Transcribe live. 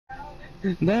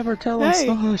Never tell us Hey.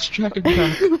 the Dragon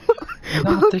Duck. Not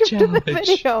Welcome the to the challenge.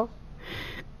 video.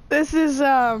 This is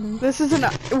a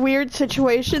weird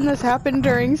situation. This happened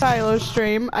during Silo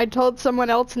stream. I told someone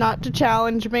else not to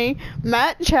challenge me.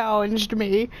 Matt challenged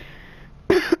me.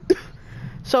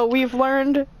 So we've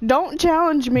learned, don't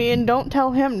challenge me and don't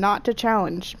tell him not to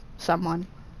challenge someone.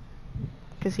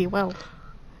 Because he will.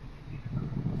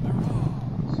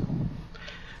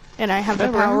 And I have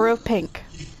the power of pink.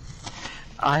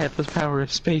 I have the power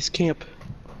of Space Camp.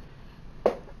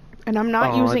 And I'm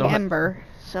not using I Ember,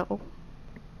 so...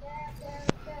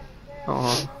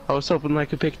 I was hoping I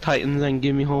could pick Titans and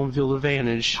give me home field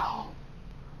advantage.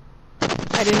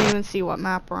 I didn't even see what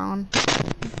map we're on.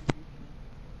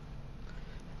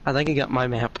 I think I got my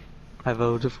map I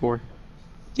voted for.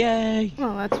 Yay!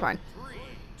 Oh, that's fine.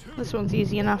 This one's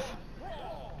easy enough.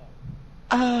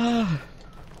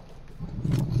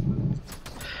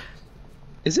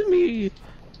 Is it me?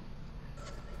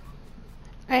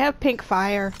 I have pink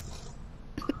fire.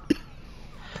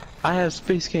 I have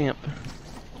Space Camp.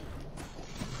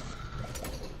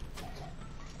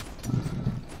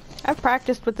 I've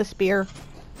practiced with the spear.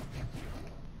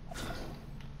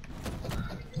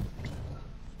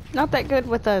 Not that good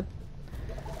with a...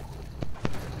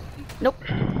 Nope.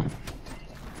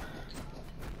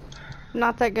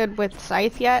 Not that good with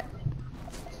scythe yet.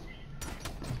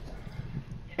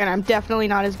 And I'm definitely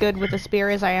not as good with a spear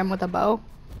as I am with a bow.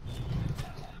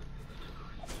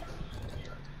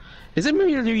 Is it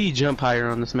me or do you jump higher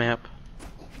on this map?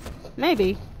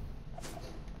 Maybe.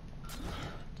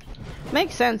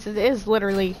 Makes sense, it is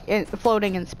literally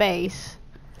floating in space.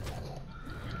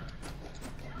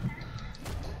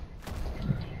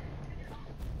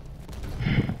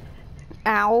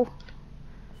 Ow.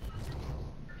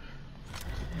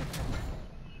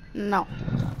 No.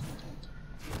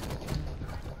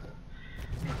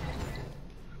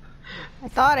 I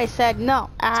thought I said no.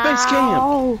 Space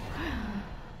Ow. Camp!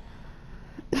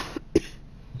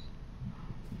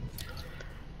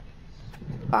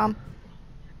 Bomb.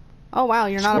 Oh wow,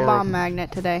 you're not Squirrel. a bomb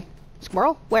magnet today.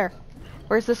 Squirrel? Where?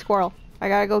 Where's the squirrel? I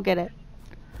gotta go get it.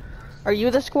 Are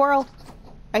you the squirrel?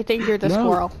 I think you're the No.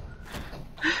 squirrel.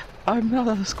 I'm not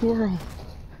a squirrel.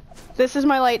 This is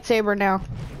my lightsaber now.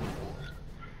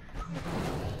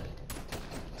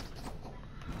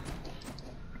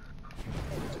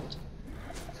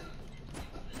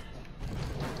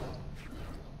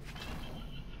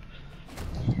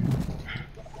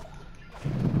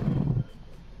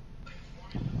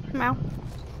 Meow.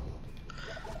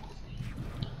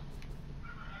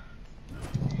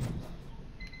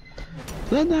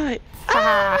 Good night.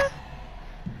 Ah.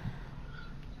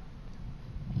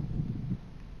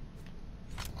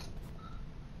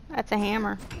 That's a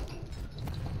hammer.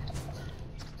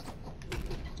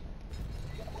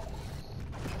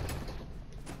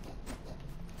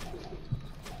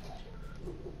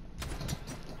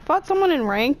 Fought someone in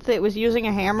ranked that was using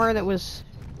a hammer that was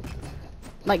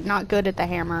like not good at the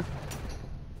hammer.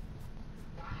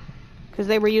 Because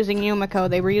they were using Yumiko,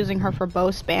 they were using her for bow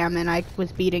spam and I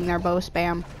was beating their bow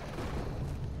spam.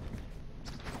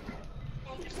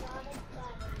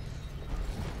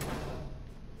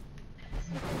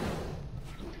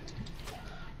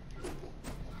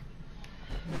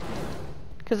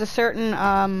 Because a certain,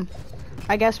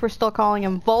 I guess we're still calling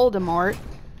him Voldemort,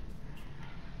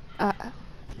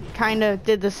 kind of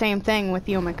did the same thing with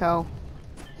Yumiko.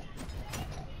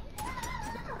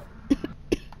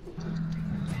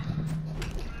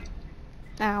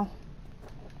 Ow.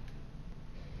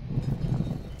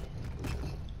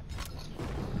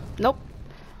 Nope.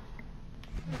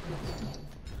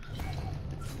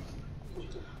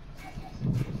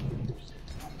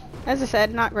 As I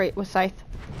said, not great with scythe.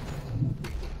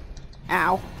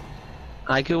 Ow.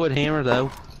 I go with hammer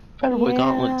though. Better with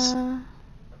gauntlets.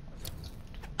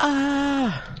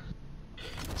 Ah!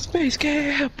 Space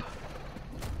Camp!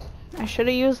 I should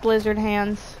have used lizard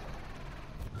hands.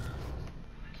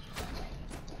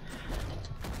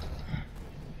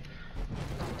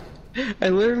 I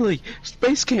literally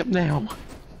Space Camp now.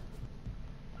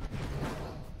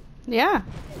 Yeah.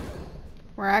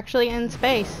 We're actually in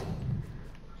space.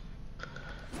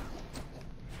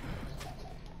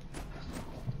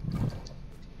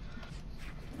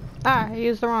 Ah, I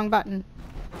used the wrong button.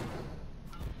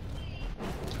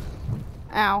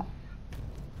 Ow.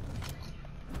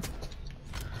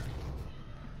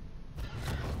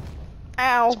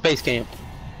 Ow. Space Camp.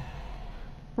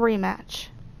 Rematch.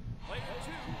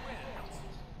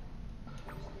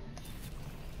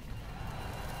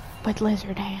 With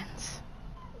lizard hands.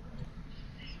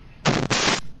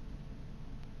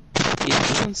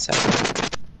 Yeah, 1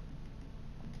 second.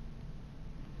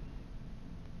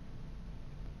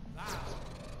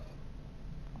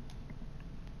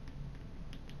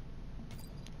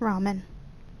 Ramen.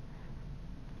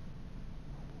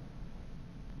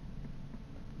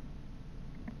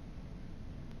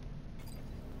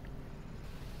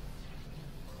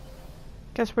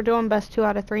 Guess we're doing best 2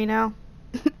 out of 3 now.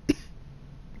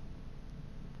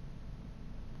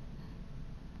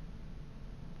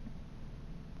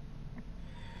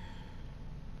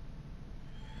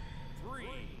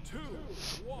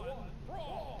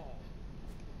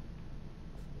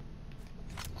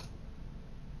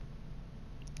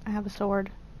 I have a sword.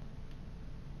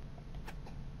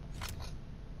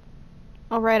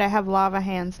 Oh right, I have lava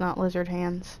hands, not lizard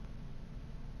hands.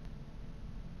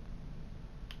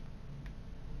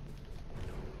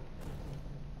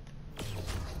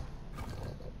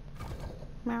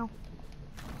 Meow.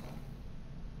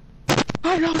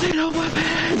 I don't need a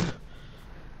weapon!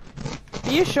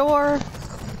 Are you sure?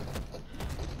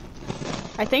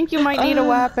 I think you might need a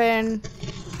weapon.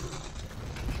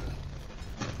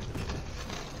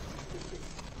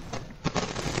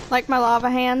 Like my lava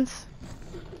hands?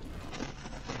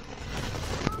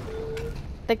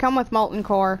 They come with molten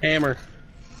core. Hammer.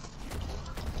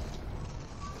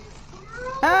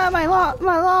 Ah, my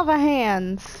lava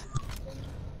hands.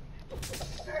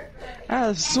 Ah,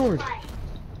 the sword.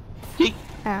 Yeet.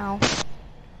 Ow.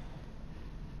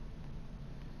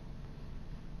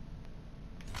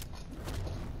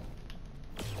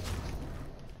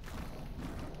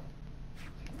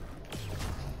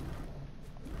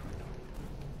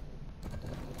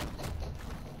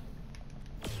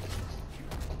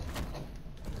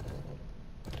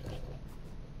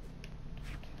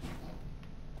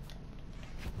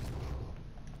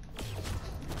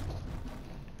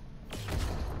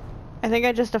 I think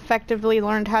I just effectively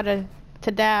learned how to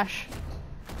dash.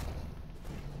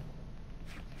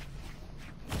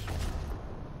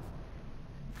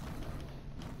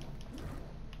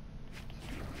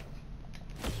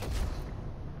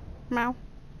 Meow.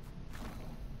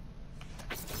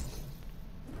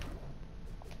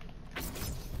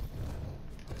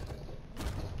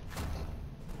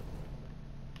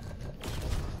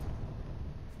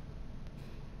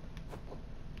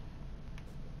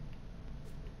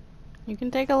 You can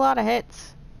take a lot of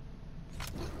hits.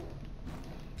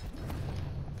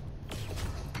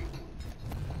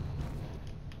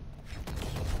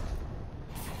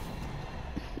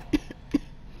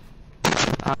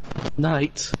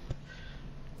 Knight.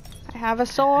 I have a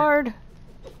sword.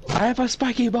 I have a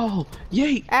spiky ball.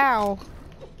 Yeet. Ow.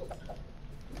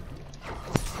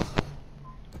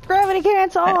 Gravity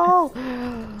cancel!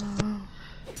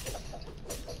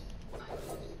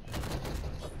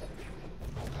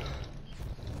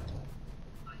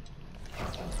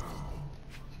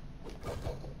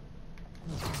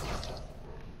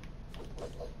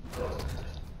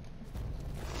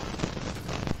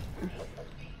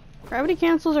 Gravity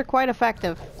cancels are quite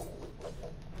effective.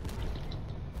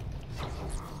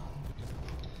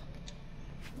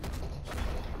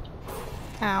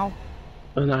 Ow.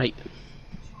 A knight.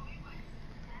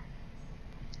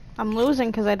 I'm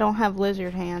losing because I don't have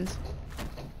lizard hands.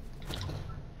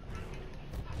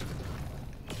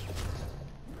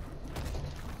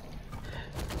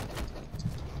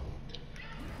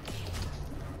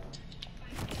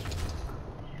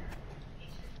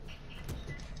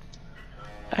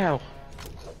 Ow.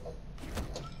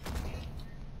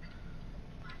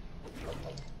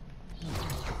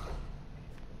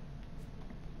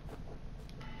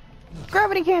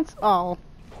 Gravity cancel. Oh.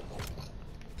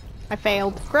 I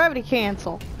failed. Gravity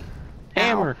cancel.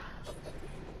 Hammer.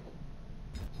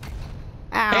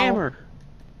 Ow. Hammer.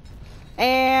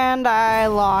 And I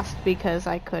lost because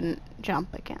I couldn't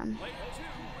jump again.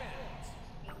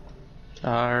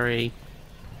 Sorry.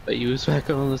 But you was back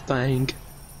on the thing.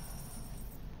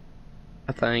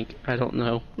 I think. I don't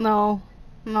know. No.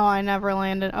 No, I never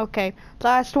landed. Okay.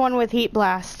 Last one with Heat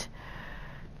Blast.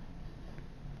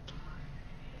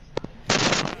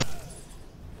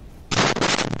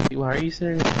 Why are you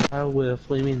sitting out with a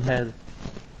flaming head?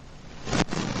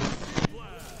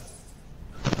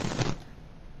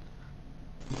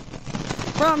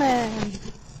 Ramen!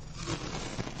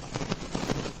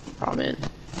 Ramen.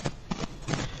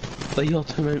 The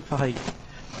ultimate fight.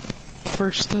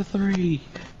 First to 3.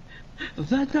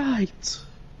 The Knight.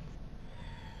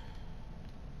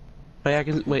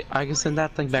 Wait, I can send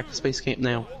that thing back to space camp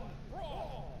now.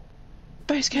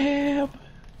 Space camp.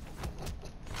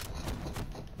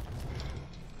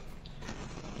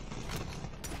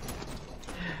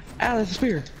 Out of the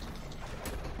spear.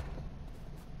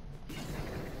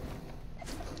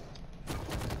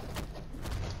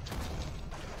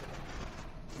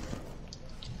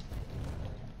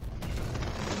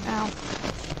 Ow.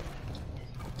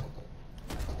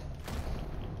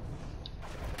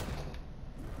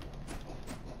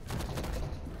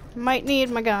 Might need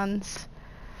my guns.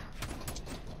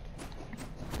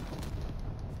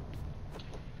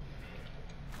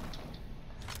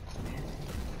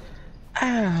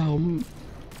 Ow.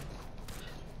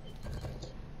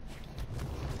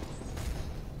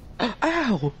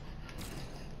 Ow.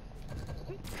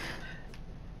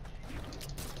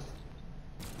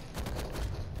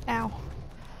 Ow.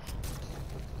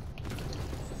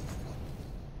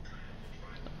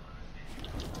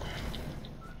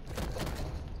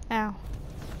 Ow.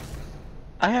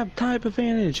 I have type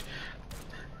advantage.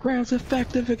 Ground's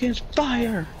effective against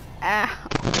fire. Ow.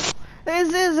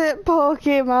 This isn't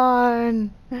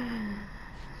Pokemon.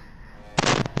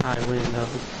 I win though.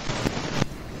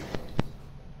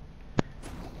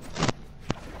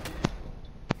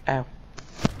 Ow.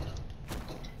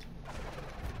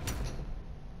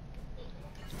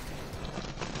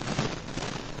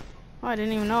 Oh, I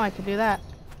didn't even know I could do that.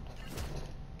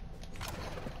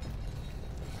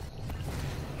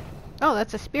 Oh,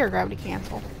 that's a spear gravity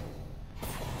cancel.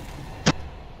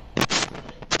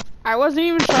 I wasn't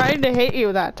even trying to hit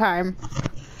you that time.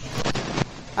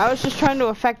 I was just trying to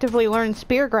effectively learn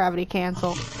spear gravity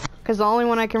cancel. Because the only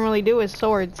one I can really do is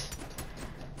swords.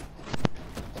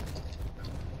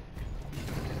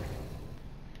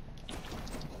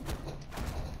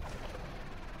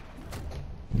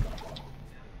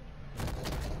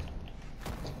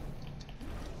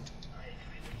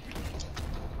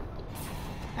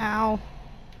 Ow.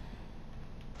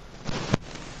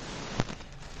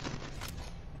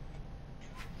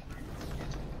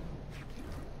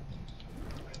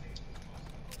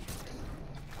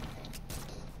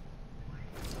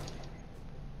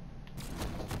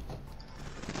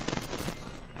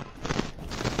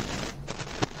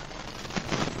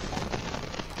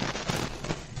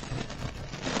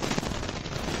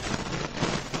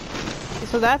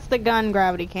 So that's the gun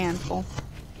gravity cancel.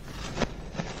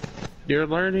 You're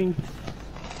learning.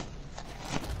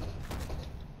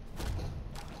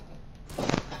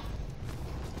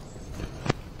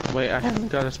 Wait, I haven't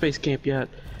got a space camp yet.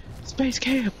 Space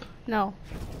camp! No.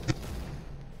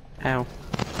 Ow.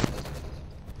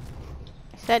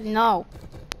 I said no.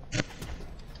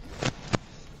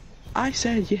 I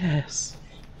said yes.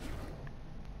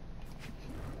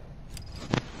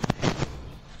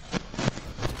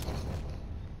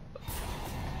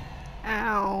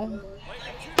 Ow.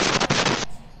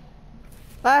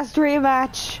 Last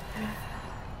rematch.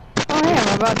 Oh hey,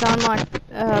 I'm about to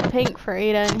unlock pink for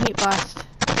Ada and Heat Blast.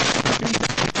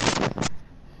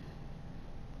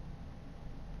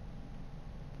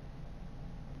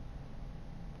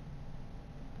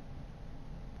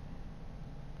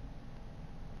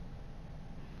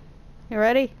 You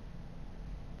ready?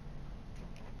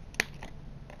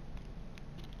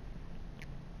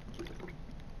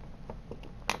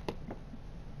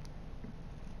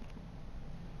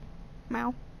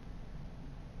 Meow.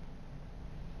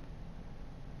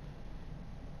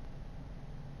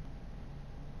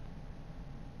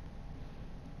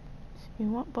 See,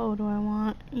 what bow do I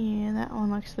want? Yeah, that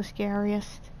one looks the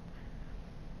scariest.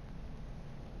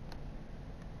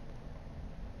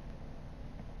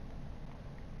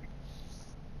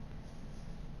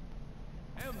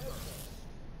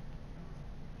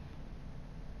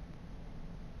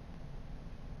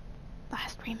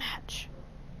 Last rematch.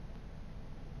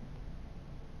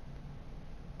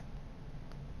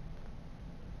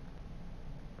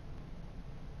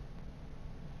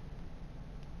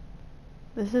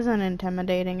 This isn't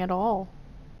intimidating at all.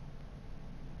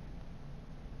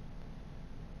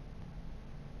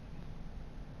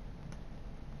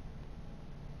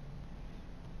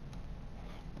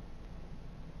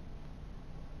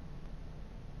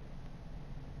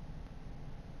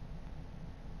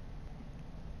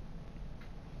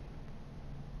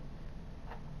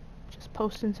 Just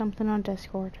posting something on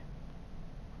Discord.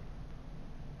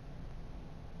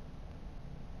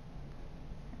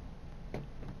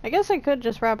 I guess I could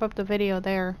just wrap up the video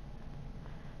there.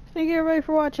 Thank you everybody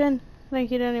for watching.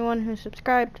 Thank you to anyone who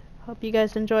subscribed. Hope you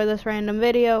guys enjoy this random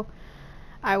video.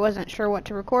 I wasn't sure what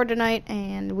to record tonight,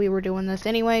 and we were doing this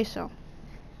anyway, so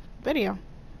video,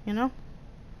 you know?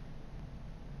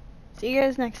 See you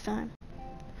guys next time.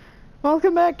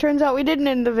 Welcome back. Turns out we didn't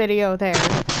end the video there.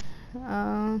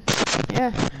 Yeah.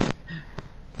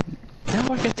 Now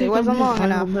I can take on the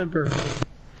final member.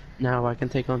 Now I can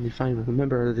take on the final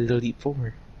member of the Elite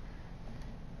Four.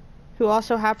 Who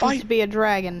also happens to be a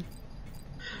dragon.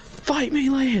 Fight me,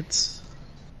 Lance!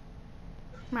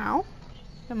 Meow?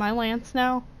 Am I Lance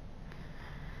now?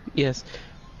 Yes.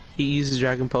 He uses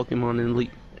dragon Pokemon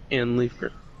in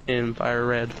in Fire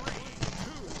Red.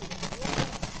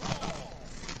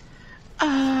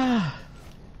 Ah!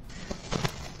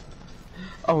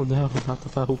 Oh no, not the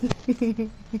boat. You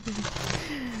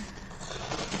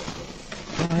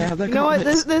know what?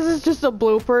 This is just a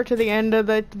blooper to the end of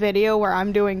the video where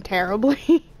I'm doing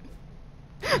terribly.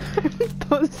 I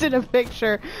posted a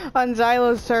picture on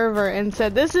Xylo's server and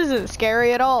said, "This isn't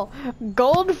scary at all.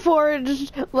 Gold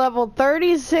forged level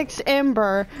 36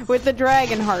 Ember with the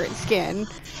Dragon Heart skin."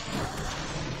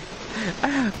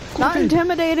 Not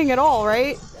intimidating at all,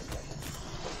 right?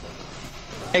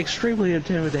 Extremely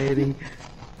intimidating.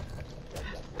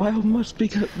 But I must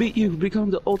beat you to become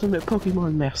the ultimate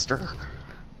Pokemon master.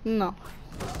 No.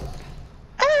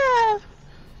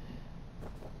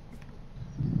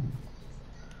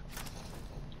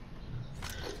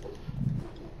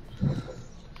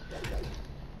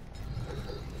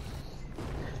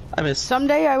 I miss.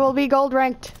 Someday I will be gold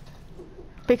ranked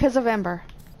because of Ember.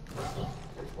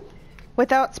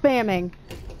 Without spamming.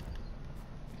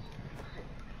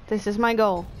 This is my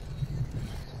goal.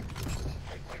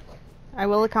 I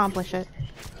will accomplish it.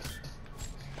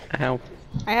 Ow.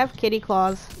 I have kitty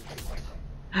claws.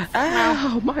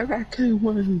 Ow, my raccoon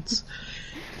ones.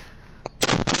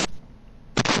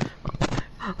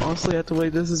 Honestly, at the way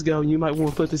this is going, you might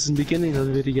want to put this in the beginning of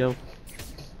the video.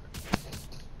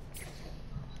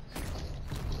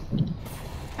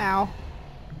 Ow.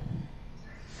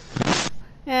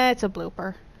 Eh, it's a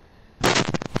blooper.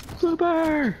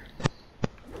 Blooper!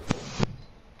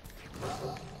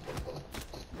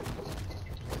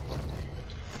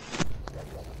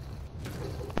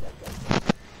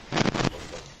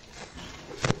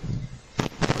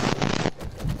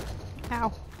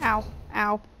 Ow, ow,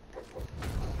 ow.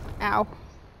 Ow.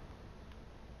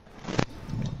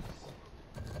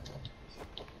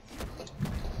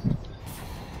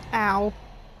 Ow.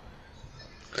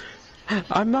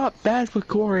 I'm not bad with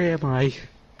gore, am I?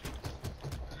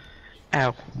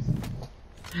 Ow.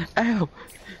 Ow!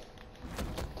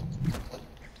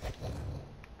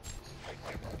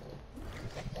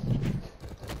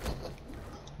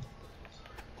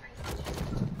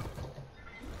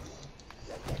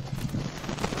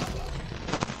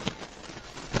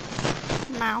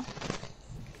 Meow.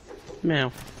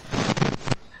 Meow.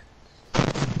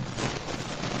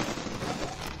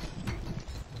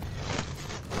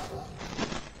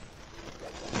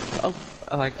 Oh,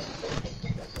 I like.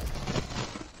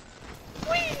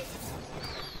 Whee!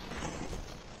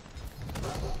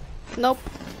 Nope.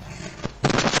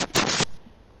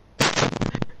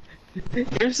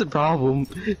 Here's the problem.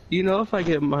 You know, if I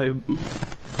get my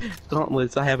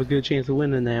gauntlets, I have a good chance of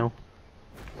winning now.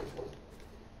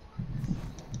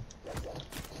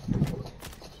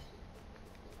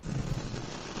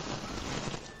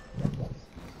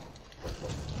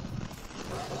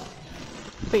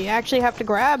 But you actually have to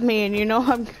grab me, and you know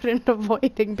I'm good at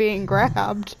avoiding being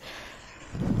grabbed.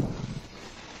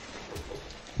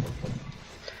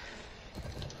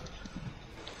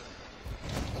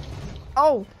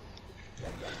 Oh!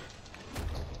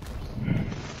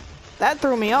 That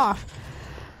threw me off.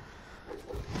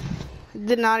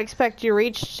 Did not expect your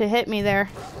reach to hit me there.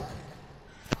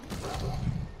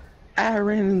 I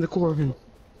ran into Corbin.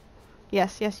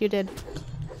 Yes, yes you did.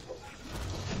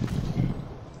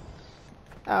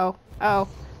 Oh, oh.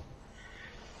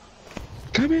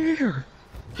 Come here!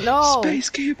 No! Space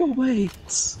cable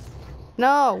waits!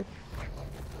 No!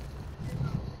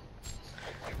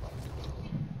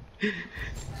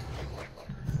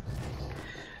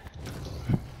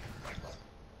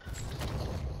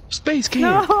 Space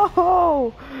cam!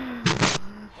 No!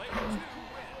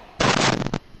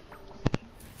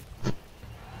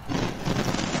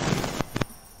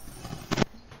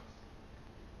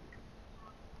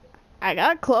 I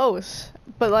got close,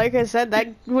 but like I said,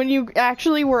 that when you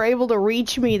actually were able to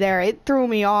reach me there, it threw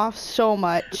me off so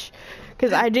much,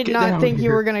 because I did not think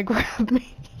you were gonna grab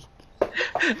me.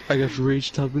 I just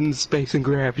reached up into space and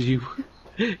grabbed you.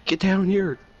 Get down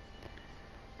here.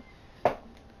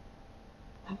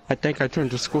 I think I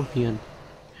turned to Scorpion.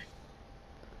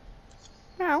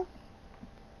 Meow.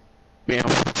 Meow.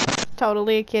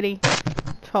 Totally a kitty.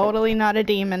 Totally not a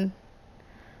demon.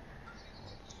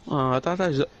 I thought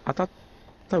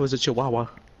that was a Chihuahua.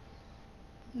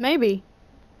 Maybe.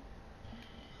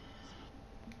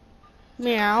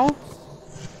 Meow.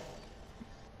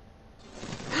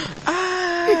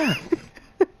 Ah!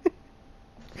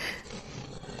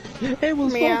 It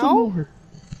was Meow. Baltimore.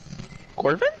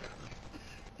 Corbin?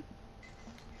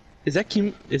 Is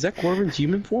that Corbin's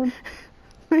human form?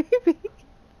 Maybe.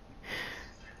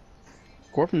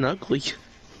 Corbin ugly.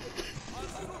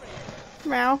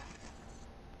 Meow.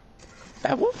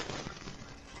 That wolf?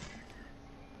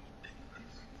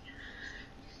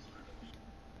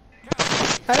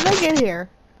 How did I get here?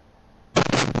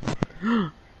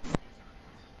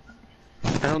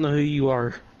 I don't know who you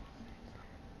are.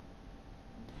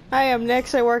 I am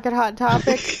Nix. I work at Hot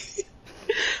Topic.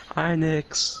 Hi,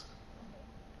 Nix.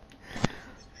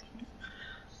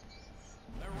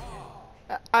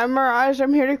 I'm Mirage.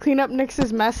 I'm here to clean up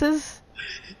Nix's messes.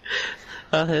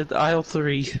 Aisle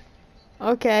 3.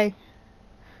 Okay.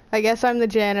 I guess I'm the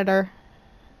janitor.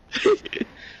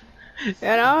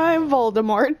 And I'm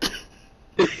Voldemort.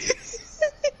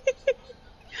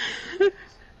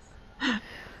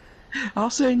 I'll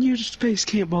send you to Space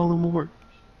Camp Baltimore.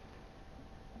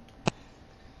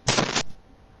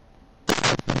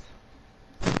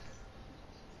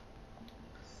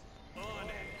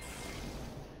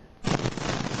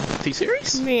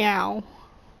 T-Series? Meow.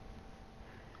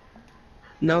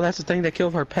 No, that's the thing that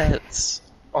killed our pets.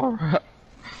 Our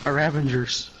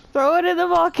Avengers. Throw it in the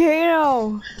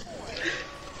volcano.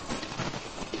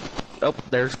 Oh,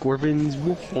 there's Corbin's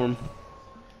wolf form.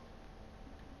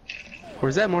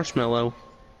 Where's that marshmallow?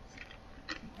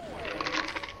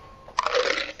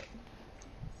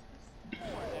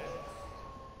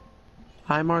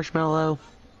 Hi, marshmallow.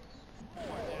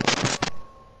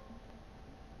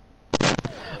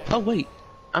 Oh wait,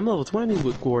 I'm level 20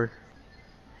 with Gore.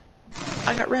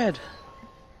 I got red.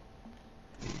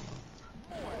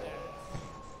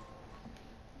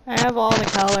 I have all the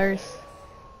colors.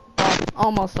 Well,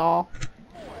 almost all.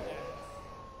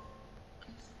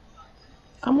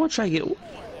 I'm gonna try to get.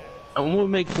 I'm gonna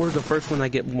make Gore the first one I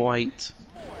get white.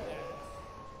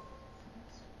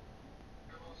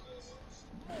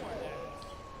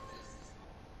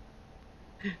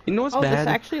 You know what's bad? This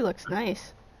actually looks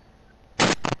nice. I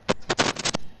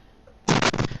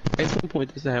just want to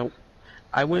point this out.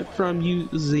 I went from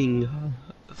using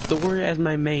Thor as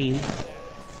my main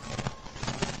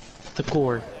to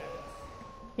Core.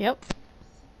 Yep.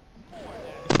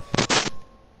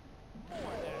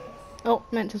 Oh,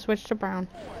 meant to switch to brown.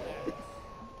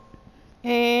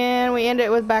 And we end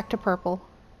it with back to purple.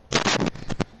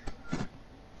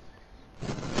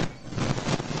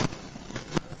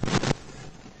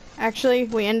 Actually,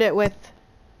 we end it with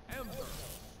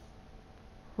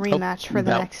rematch for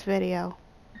the next video.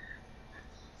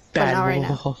 But not right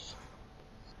now.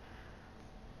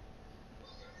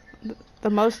 The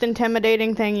most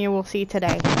intimidating thing you will see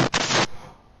today.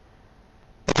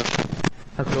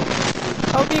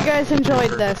 Hope you guys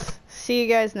enjoyed this. See you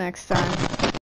guys next time.